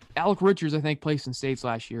so Alec Richards, I think, placed in States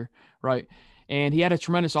last year, right? And he had a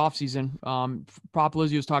tremendous offseason. Prop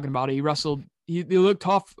Lizzie was talking about it. He wrestled. He looked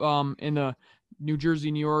tough in the New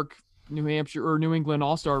Jersey, New York, New Hampshire, or New England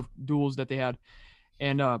All-Star duels that they had.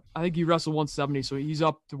 And I think he wrestled 170, so he's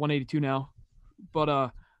up to 182 now.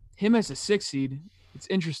 But him as a 6 seed, it's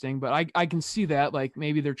interesting. But I can see that, like,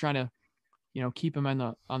 maybe they're trying to, keep him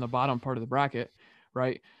on the bottom part of the bracket,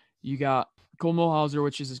 right? You got Cole Mulhauser,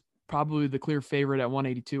 which is probably the clear favorite at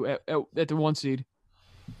 182 at the 1 seed.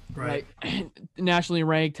 Right. Nationally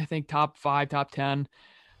ranked, I think top 5, top 10.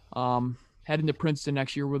 Heading to Princeton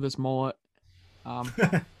next year with this mullet.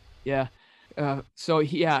 Yeah.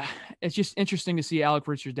 It's just interesting to see Alec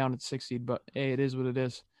Richards down at the 6 seed, but hey, it is what it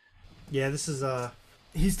is. Yeah, this is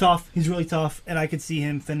he's tough. He's really tough, and I could see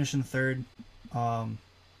him finishing third.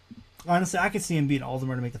 Honestly, I could see him beating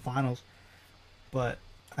Aldemer to make the finals, but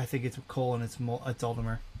I think it's Cole and it's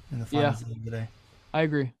Aldemer in the finals today. I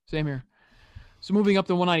agree. Same here. So moving up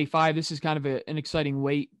to 195, this is kind of an exciting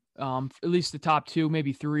weight. At least the top 2,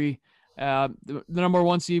 maybe 3. The number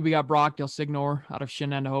 1 seed, we got Brock Del Signor out of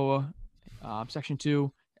Shenandoah, Section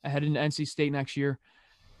 2, headed into NC State next year.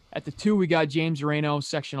 At the 2, we got James Reno,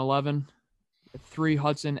 Section 11. At 3,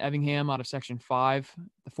 Hudson Evingham out of Section 5.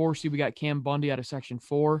 The 4 seed, we got Cam Bundy out of Section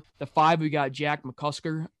 4. The 5, we got Jack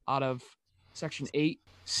McCusker out of Section 8.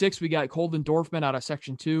 6, we got Colden Dorfman out of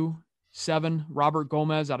Section 2. 7, Robert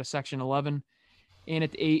Gomez out of Section 11. And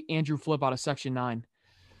at the 8, Andrew Flip out of Section 9.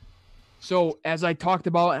 So, as I talked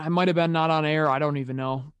about, I might have been not on air, I don't even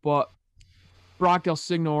know, but Brock Del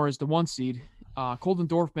Signor is the 1 seed. Colden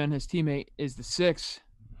Dorfman, his teammate, is the 6.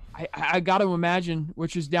 I got to imagine,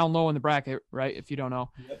 which is down low in the bracket, right, if you don't know.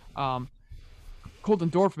 Yep.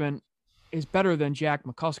 Colden Dorfman is better than Jack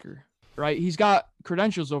McCusker, right? He's got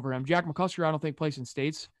credentials over him. Jack McCusker, I don't think, plays in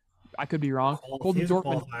States. I could be wrong. Colden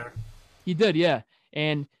Dorfman, he did, yeah.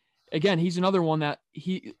 And again, he's another one that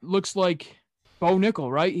he looks like Bo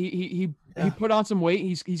Nickel, right? He put on some weight.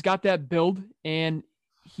 He's got that build, and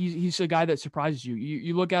he's a guy that surprises you.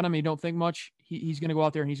 You look at him, and you don't think much. He's going to go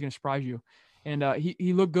out there and he's going to surprise you. And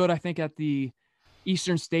he looked good, I think, at the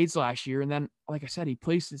Eastern States last year. And then, like I said, he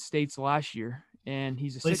placed at States last year, and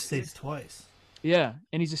he's a 6 seed. States twice. Yeah,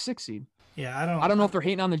 and he's a 6 seed. Yeah, I don't know if they're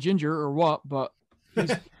hating on the ginger or what, but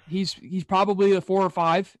he's probably a 4 or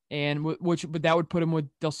 5, and but that would put him with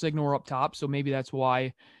Del Signor up top. So maybe that's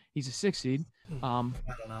why he's a 6 seed. I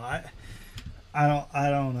don't know. I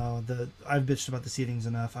don't know. I've bitched about the seedings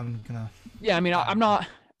enough. I'm gonna. Yeah, I mean, I'm not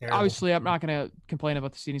Terrible. obviously I'm not gonna complain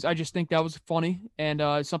about the seedings. I just think that was funny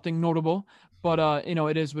and something notable. But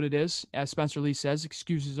it is what it is. As Spencer Lee says,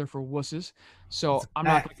 excuses are for wusses. It's So a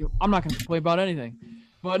fact. I'm not gonna complain about anything.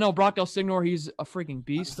 But no, Brock Del Signor, he's a freaking I'm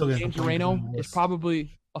beast. still gonna James complain because I'm Moreno a is wuss.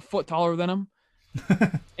 probably a foot taller than him,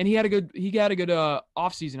 and he had a good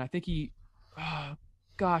off season. I think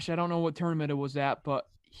gosh, I don't know what tournament it was at, but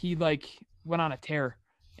he like went on a tear,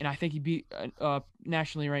 and I think he beat a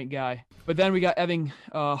nationally ranked guy. But then we got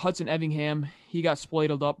Hudson Evingham. He got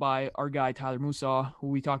splayed up by our guy Tyler Musaw, who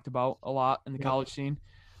we talked about a lot in the Yep. college scene.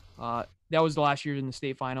 That was the last year in the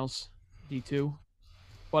state finals, D2.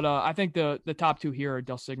 But I think the top two here are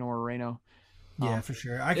Del Signo or Reno. Yeah, Um, for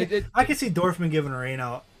sure. it, it I can see Dorfman giving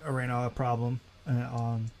Arena a problem.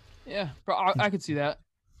 yeah, I could see that.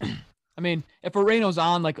 I mean, if Moreno's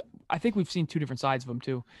on, like I think we've seen two different sides of him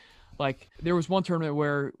too. Like there was one tournament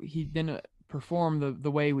where he didn't perform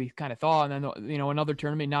the way we kind of thought, and then another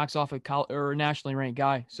tournament he knocks off a nationally ranked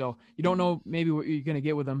guy. So you don't know maybe what you're gonna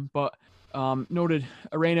get with him. But noted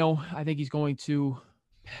Areno, I think he's going to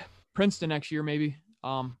Princeton next year maybe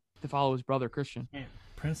to follow his brother Christian. Yeah.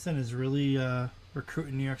 Princeton is really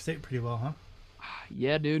recruiting New York State pretty well, huh?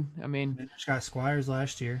 Yeah, dude. I mean, They just got Squires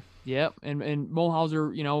last year. yeah, and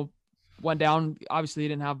Mulhauser, went down. Obviously, he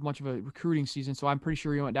didn't have much of a recruiting season, so I'm pretty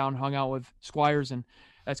sure he went down, hung out with Squires, and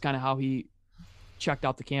that's kind of how he checked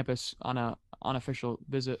out the campus on a unofficial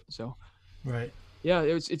visit. So Right. yeah,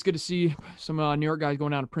 it's good to see some New York guys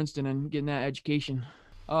going down to Princeton and getting that education.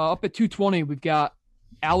 Up at 220, we've got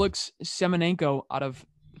Alex Semenenko out of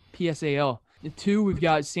PSAL. At 2, we've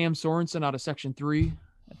got Sam Sorensen out of Section 3.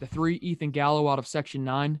 At the 3, Ethan Gallo out of Section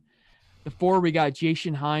 9. The 4, we got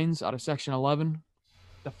Jason Hines out of Section 11.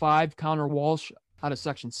 The 5, Connor Walsh out of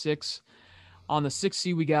Section 6. On the 6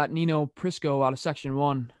 seed, we got Nino Prisco out of Section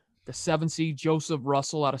 1. The 7 seed, Joseph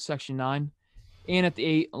Russell out of Section 9. And at the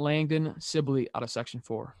 8, Langdon Sibley out of Section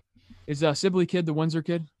 4. Is Sibley kid the Windsor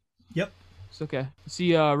kid? Yep. It's okay. Is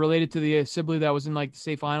he related to the Sibley that was in like the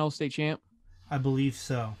state finals, state champ? I believe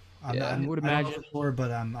so. Yeah, I would I don't know imagine. for sure,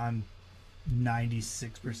 but I'm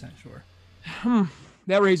 96% sure.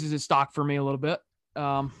 That raises his stock for me a little bit.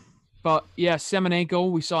 But yeah,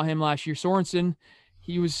 Semenenko, we saw him last year. Sorensen,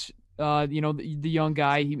 he was, the young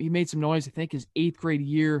guy. He made some noise. I think his 8th grade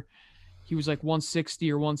year, he was like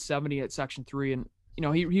 160 or 170 at Section 3. And,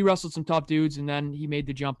 he wrestled some tough dudes, and then he made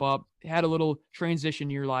the jump up. Had a little transition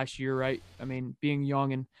year last year, right? I mean, being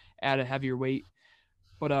young and at a heavier weight.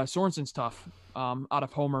 But Sorensen's tough out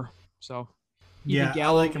of Homer. So, Ethan Yeah, I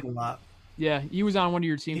Gallo, like him a lot. yeah, he was on one of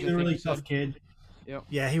your teams. He's I a think really you said. tough kid. Yep.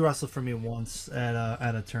 Yeah, he wrestled for me once at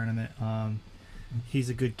a tournament. He's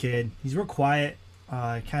a good kid. He's real quiet.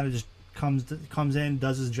 Kind of just comes in,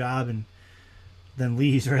 does his job, and then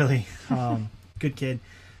leaves. Really, good kid.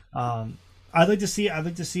 I'd like to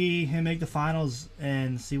see him make the finals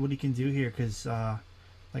and see what he can do here because,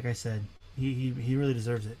 like I said, he really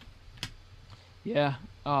deserves it. Yeah.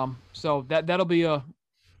 So that'll be a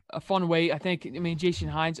fun way. I think. I mean, Jason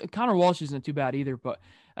Hines, Connor Walsh isn't too bad either, but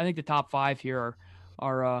I think the top 5 here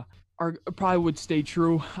are probably would stay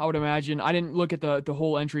true. I would imagine. I didn't look at the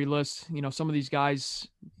whole entry list. Some of these guys.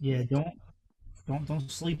 Yeah, don't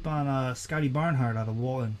sleep on Scotty Barnhart out of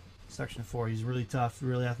Walton, Section 4. He's really tough,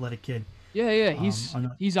 really athletic kid. Yeah.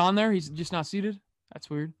 He's on there. He's just not seated. That's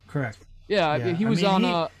weird. Correct. Yeah, Yeah, he I was mean,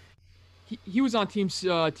 on. He was on Team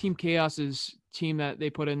Chaos's team that they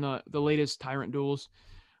put in the latest Tyrant Duels,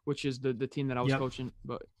 which is the team that I was Yep. coaching.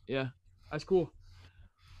 But yeah, that's cool.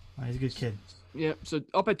 He's a good kid. Yeah. So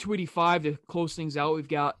up at 285 to close things out, we've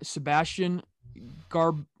got Sebastian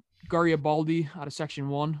Garibaldi out of Section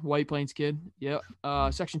 1, White Plains kid. Yep.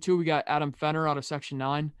 Section 2, we got Adam Fenner out of Section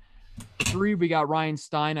 9. 3, we got Ryan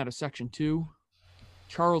Stein out of Section 2.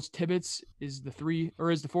 Charles Tibbetts is the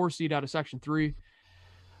 4 seed out of Section 3.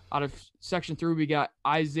 Out of Section 3, we got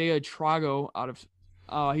Isaiah Trago out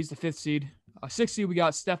of he's the 5th seed. 6th seed, we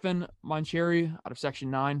got Stefan Mancheri out of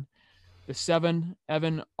Section 9. The 7,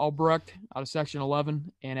 Evan Albrecht out of Section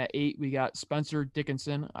 11. And at 8, we got Spencer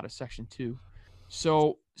Dickinson out of Section 2.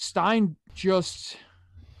 So Stein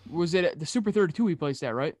was it at the Super 32 he placed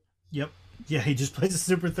at, right? Yep. Yeah, he just plays a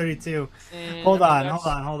Super 32. And, Hold I mean,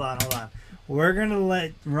 on. We're going to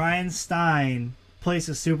let Ryan Stein place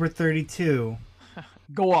a Super 32,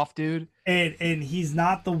 Go off, dude. and he's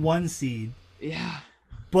not the 1 seed, Yeah.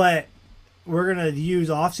 but we're going to use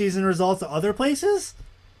off-season results at other places?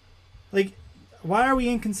 Like, why are we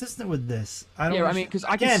inconsistent with this? I don't Yeah, I understand. mean, because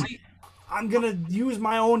I can Again, see. I'm going to use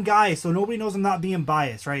my own guy so nobody knows I'm not being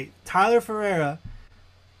biased, right? Tyler Ferreira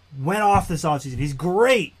went off this offseason. He's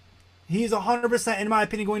great. He's 100%, in my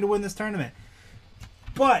opinion, going to win this tournament.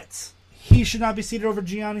 But he should not be seated over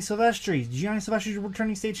Gianni Silvestri. Gianni Silvestri is a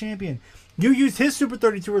returning state champion. You used his Super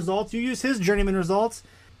 32 results. You used his Journeyman results.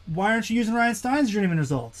 Why aren't you using Ryan Stein's Journeyman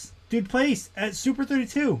results? Dude placed at Super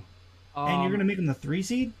 32. And you're going to make him the 3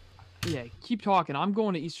 seed? Yeah, keep talking. I'm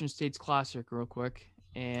going to Eastern States Classic real quick.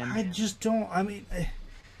 And I just don't, I mean,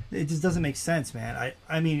 it just doesn't make sense, man.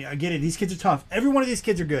 I mean, I get it. These kids are tough. Every one of these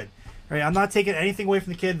kids are good. Right? I'm not taking anything away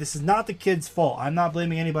from the kid. This is not the kid's fault. I'm not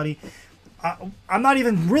blaming anybody. I'm not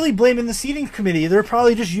even really blaming the seating committee. They're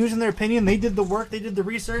probably just using their opinion. They did the work. They did the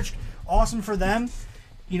research. Awesome for them.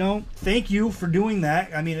 You know, thank you for doing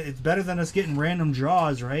that. I mean, it's better than us getting random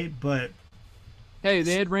draws, right? But hey,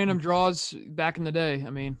 they had random draws back in the day. I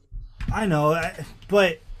mean, I know,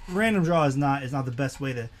 but random draw is not the best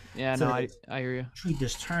way to. Yeah, no, I hear you. Treat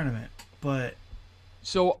this tournament, but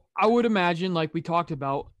so I would imagine, like we talked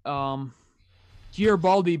about,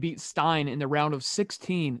 Garibaldi beat Stein in the round of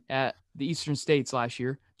 16 at the Eastern States last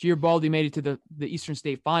year. Garibaldi made it to the Eastern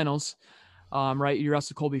State Finals. Right, you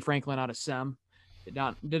wrestled Colby Franklin out of SEM.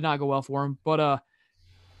 Did not go well for him, but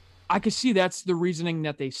I could see that's the reasoning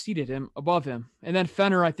that they seated him above him. And then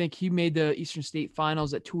Fenner, I think he made the Eastern State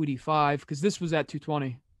Finals at 285 because this was at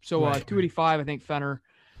 220. So 285, I think Fenner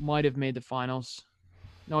might have made the finals.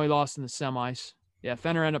 No, he lost in the semis. Yeah,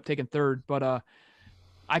 Fenner ended up taking third, but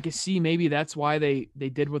I could see maybe that's why they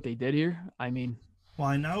did what they did here. I mean, well,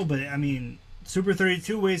 I know, but I mean, Super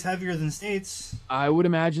 32 weighs heavier than States. I would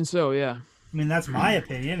imagine so, yeah. I mean, that's my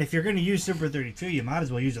opinion. If you're going to use Super 32, you might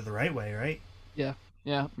as well use it the right way, right?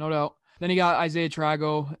 Yeah, no doubt. Then you got Isaiah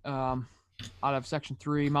Trago out of Section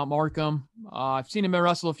 3, Mount Markham. I've seen him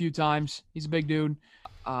wrestle a few times. He's a big dude.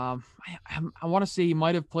 I want to say he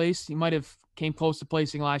might have placed. He might have came close to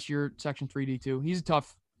placing last year, Section 3D2. He's a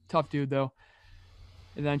tough dude, though.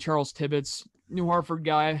 And then Charles Tibbetts, New Hartford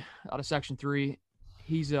guy out of Section 3.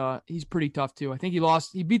 He's pretty tough, too. I think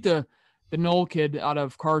he beat the Knoll kid out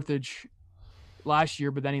of Carthage last year,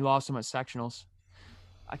 but then he lost him at sectionals.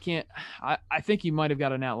 I think he might have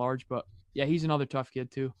got an at-large, but yeah, he's another tough kid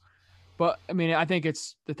too. But I mean, I think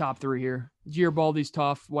it's the top 3 here. Garibaldi's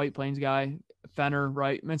tough, White Plains guy, Fenner,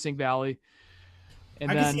 right, Mincing Valley.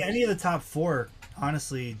 And I can see any of the top 4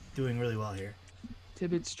 honestly doing really well here.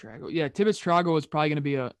 Tibbetts Trago. Yeah, Tibbetts Trago is probably going to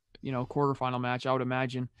be a quarterfinal match, I would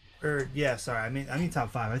imagine. I mean top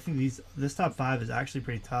 5. I think this top 5 is actually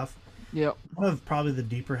pretty tough. Yeah. One of probably the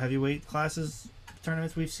deeper heavyweight classes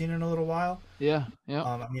tournaments we've seen in a little while. Yeah.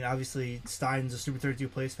 I mean, obviously Stein's a Super 32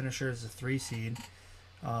 place finisher, is a 3 seed.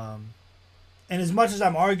 And as much as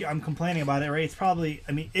I'm complaining about it, right? It's probably,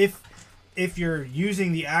 I mean, if you're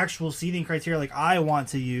using the actual seeding criteria like I want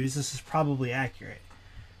to use, this is probably accurate.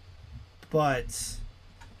 But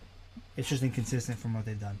it's just inconsistent from what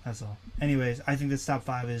they've done. That's all. Anyways, I think this top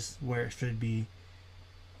 5 is where it should be,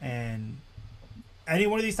 and any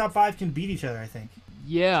one of these top 5 can beat each other, I think.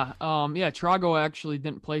 Yeah. Trago actually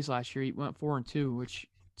didn't place last year. He went 4-2, which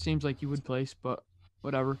seems like he would place, but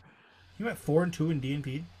whatever. He went 4-2 in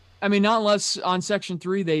DNP. I mean, not unless on Section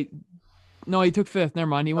 3 No, he took 5th. Never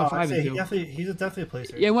mind. He went 5-2. He's definitely a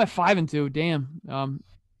placer. Yeah, he went 5-2. Damn.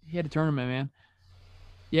 He had a tournament, man.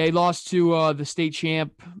 Yeah, he lost to the state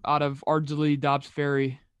champ out of Ardsley, Dobbs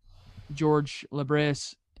Ferry, George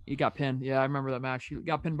Lebres. He got pinned. Yeah, I remember that match. He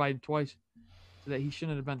got pinned by him twice, so that he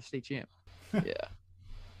shouldn't have been the state champ. Yeah.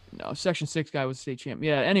 No, Section 6 guy was state champ.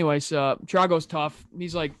 Yeah, anyways, Trago's tough.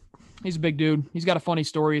 He's a big dude. He's got a funny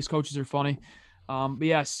story. His coaches are funny. But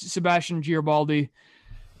yeah, Sebastian Garibaldi,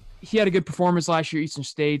 he had a good performance last year, Eastern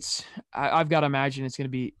States. I've got to imagine it's going to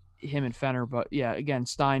be him and Fenner. But yeah, again,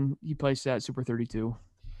 Stein, he placed at Super 32.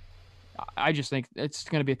 I just think it's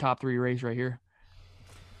going to be a top 3 race right here.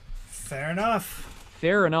 Fair enough.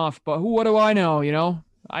 But what do I know, you know?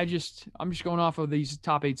 I'm just going off of these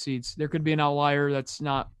top 8 seeds. There could be an outlier that's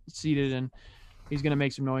not seeded, and he's going to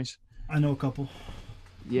make some noise. I know a couple.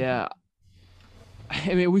 Yeah.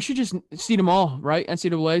 I mean, we should just seed them all, right?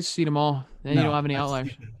 NCAA, seed them all. Then you don't have any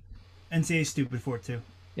outliers. Stupid. NCAA is stupid for it, too.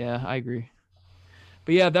 Yeah, I agree.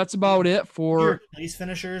 But yeah, that's about it for your place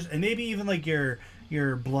finishers, and maybe even like your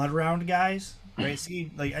blood round guys, right?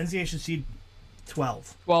 Like NCAA should seed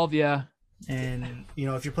 12. 12, yeah. And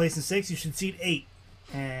if you're placing 6, you should seed 8.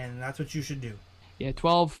 And that's what you should do. Yeah,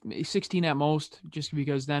 12, 16 at most, just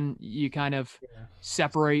because then you kind of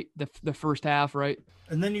separate the first half, right?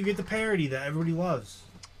 And then you get the parity that everybody loves.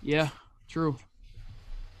 Yeah, true.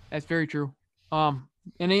 That's very true. And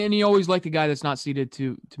you always like the guy that's not seeded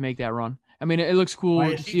to make that run. I mean, it looks cool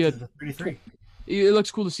to see a 33. It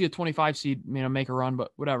looks cool to see a 25 seed, make a run,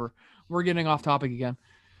 but whatever. We're getting off topic again.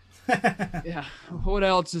 Yeah. What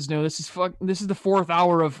else is new? This is the 4th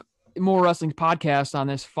hour of More Wrestling podcast on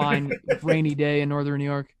this fine rainy day in northern New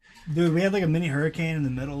York. Dude, we had like a mini hurricane in the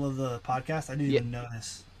middle of the podcast. I didn't Yeah, even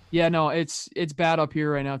notice. yeah, no, it's bad up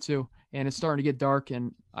here right now too, and it's starting to get dark,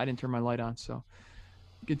 and I didn't turn my light on, so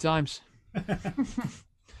good times.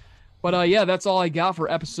 But yeah, that's all I got for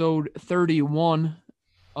episode 31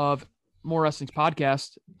 of More Wrestling's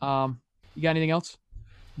podcast. You got anything else?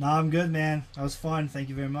 No, I'm good, man. That was fun. Thank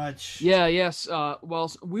you very much. Yeah, yes.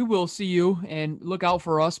 Well, we will see you, and look out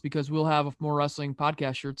for us because we'll have More Wrestling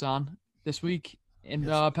podcast shirts on this week in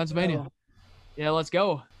Pennsylvania. Yeah, let's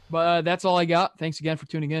go. But that's all I got. Thanks again for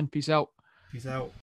tuning in. Peace out. Peace out.